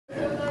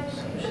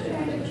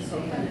There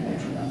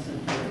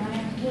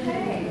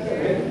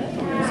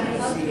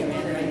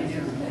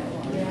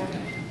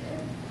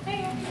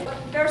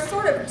are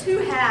sort of two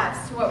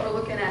halves to what we're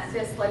looking at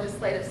this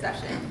legislative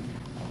session.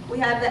 We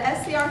have the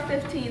SCR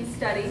 15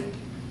 study,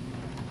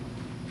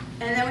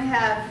 and then we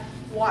have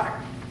water.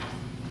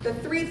 The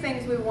three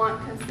things we want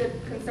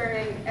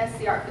concerning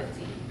SCR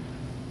 15.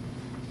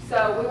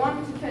 So we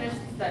want them to finish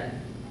the study.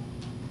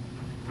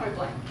 Point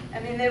blank. I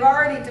mean, they've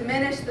already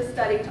diminished the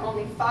study to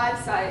only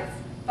 5 sites,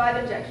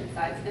 5 injection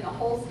sites in the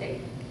whole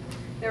state.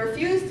 They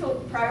refuse to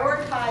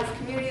prioritize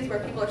communities where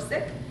people are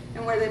sick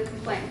and where they've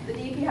complained. The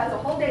DEP has a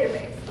whole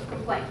database of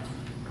complaints.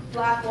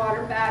 Black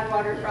water, bad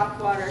water,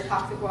 dropped water,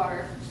 toxic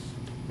water.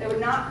 They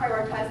would not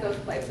prioritize those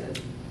places.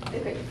 They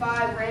picked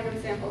 5 random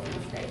samples in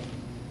the state.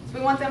 So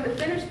we want them to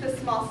finish this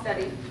small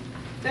study.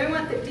 Then we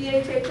want the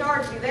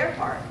DHHR to do their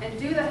part and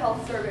do the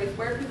health surveys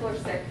where people are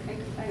sick and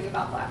complaining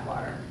about black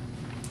water.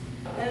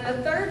 And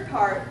the third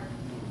part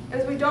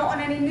is we don't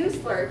want any new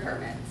slurry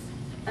permits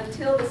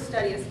until the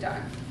study is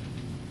done.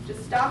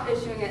 Just stop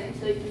issuing it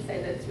until you can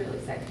say that it's really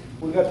safe.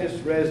 We got this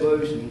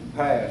resolution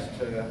passed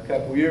a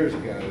couple years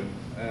ago,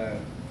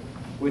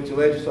 which the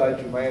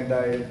legislature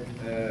mandated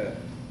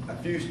a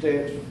few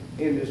steps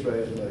in this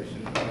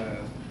resolution.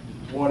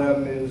 One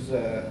of them is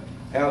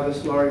how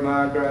does slurry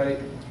migrate,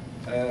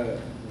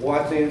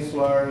 what's in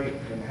slurry,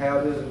 and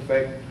how does it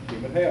affect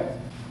human health.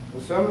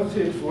 Well, some of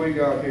the tips we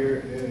got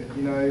here,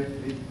 you know,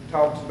 it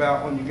talks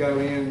about when you go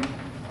in,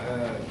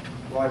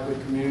 like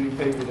with community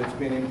people that's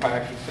been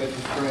impacted, such as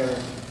Sprinter,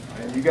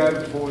 and you go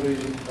before the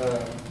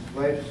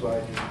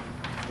legislature,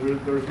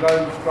 there's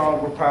no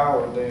stronger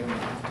power than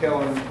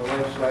telling the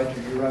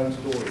legislature your own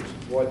stories,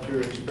 what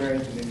you're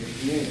experiencing in your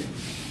community.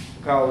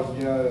 Because,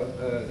 you know,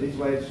 these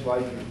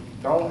legislatures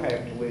don't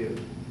have to live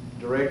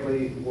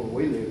directly where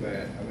we live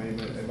at. I mean,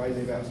 they may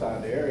live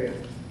outside the area.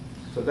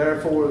 So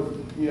therefore,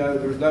 you know,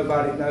 there's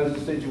nobody that knows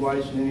the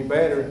situation any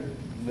better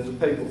than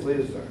the people that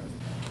live there.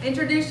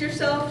 Introduce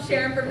yourself,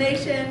 share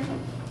information,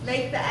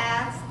 make the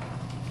ask,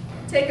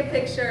 take a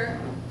picture,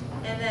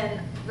 and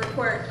then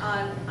report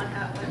on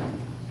how it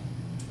went.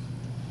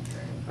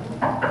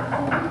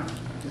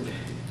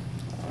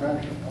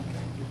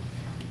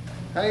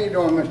 How you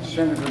doing, Mr.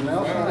 Senator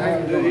Nelson? How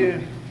you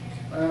doing?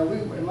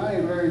 My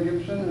name is Larry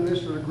Gibson, and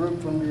this is a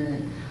group from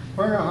the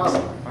Burner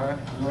Harbor.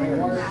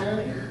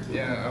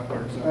 Yeah, I've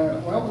heard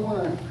something. Well, we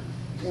want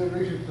to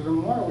introduce you to the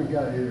water we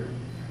got here.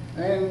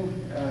 And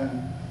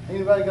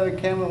anybody got a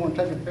camera want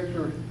to take a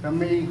picture of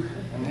me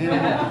and him?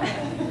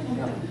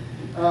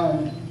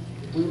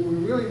 We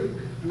really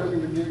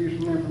looking to give you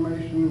some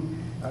information.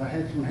 I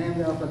had some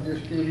handouts I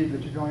just gave you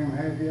that you don't even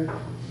have yet.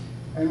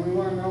 And we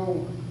want to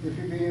know if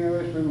you'd be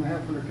interested in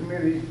helping the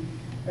committee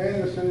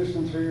and the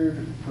citizens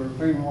here for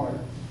clean water.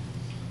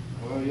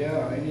 Well,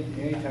 yeah,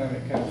 anytime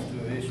it comes to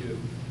an issue of,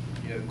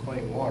 you know,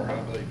 clean water,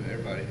 I believe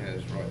everybody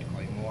has the right to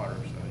clean water.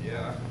 So,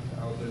 yeah,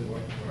 I'll do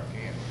what I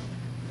can.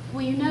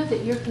 Well, you know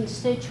that your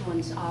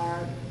constituents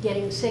are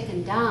getting sick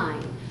and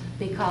dying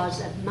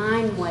because of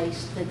mine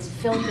waste that's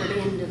filtered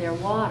into their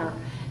water.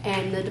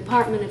 And the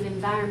Department of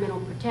Environmental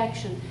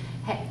Protection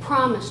had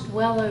promised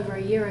well over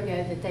a year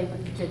ago that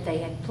they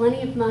had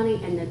plenty of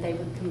money and that they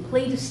would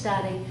complete a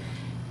study,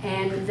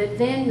 and that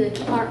then the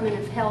Department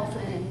of Health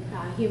and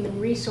Human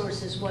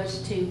Resources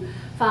was to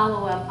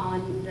follow up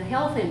on the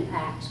health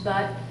impacts.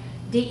 But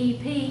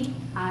DEP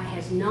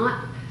has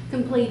not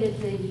completed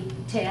the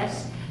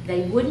test.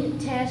 They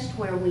wouldn't test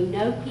where we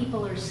know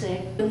people are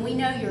sick. And we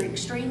know you're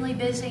extremely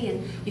busy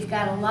and you've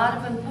got a lot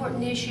of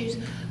important issues,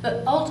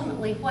 but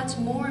ultimately what's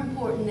more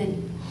important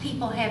than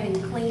people having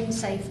clean,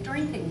 safe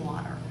drinking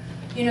water?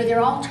 You know,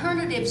 there are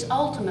alternatives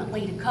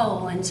ultimately to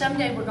coal, and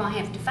someday we're going to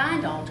have to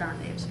find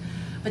alternatives,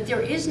 but there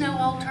is no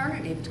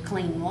alternative to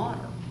clean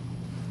water.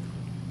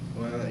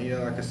 Well, you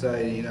know, like I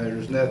say, you know,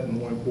 there's nothing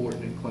more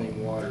important than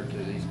clean water to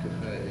these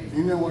communities.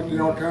 You know what the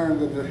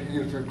alternative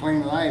is to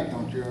clean life,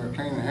 don't you, or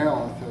clean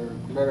health, or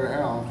better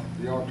health.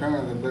 The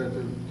alternative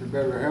to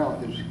better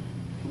health is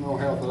no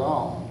health at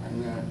all.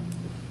 And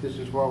this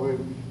is why we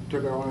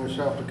took it on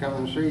ourselves to come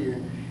and see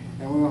you.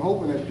 And we were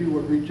hoping that you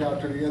would reach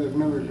out to the other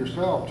members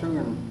yourself, too,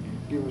 and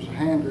give us a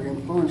hand to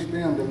influence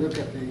them to look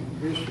at the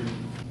issue.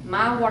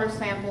 My water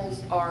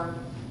samples are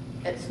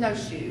at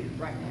Snowshoe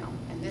right now,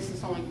 and this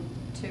is only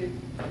 2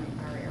 from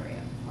our area.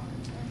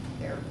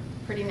 They're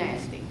pretty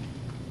nasty.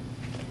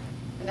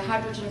 And the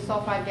hydrogen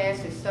sulfide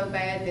gas is so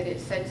bad that it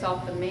sets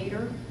off the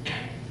meter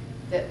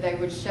that they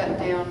would shut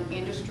down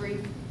industry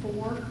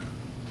for.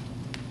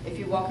 If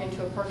you walk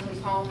into a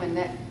person's home and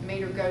that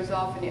meter goes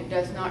off and it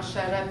does not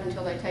shut up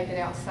until they take it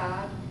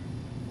outside,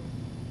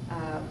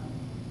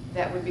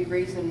 that would be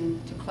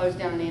reason to close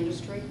down an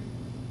industry.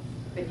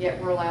 But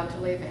yet we're allowed to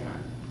live in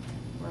it.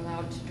 We're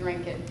allowed to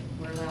drink it.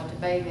 We're allowed to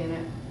bathe in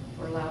it.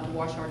 We're allowed to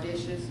wash our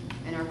dishes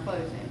and our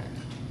clothes in it.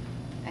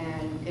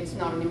 And it's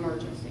not an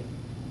emergency.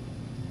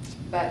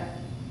 But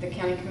the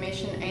county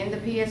commission and the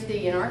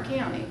PSD in our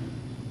county,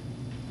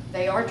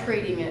 they are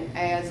treating it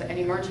as an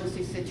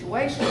emergency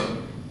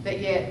situation, but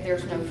yet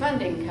there's no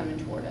funding coming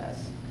toward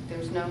us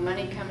There's no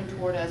money coming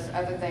toward us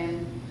other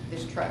than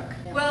this truck.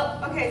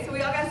 Well, okay, so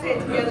we all gotta say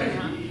it together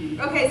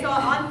now. Okay, so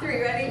on three,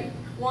 ready?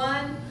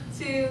 1,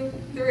 2,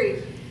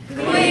 3.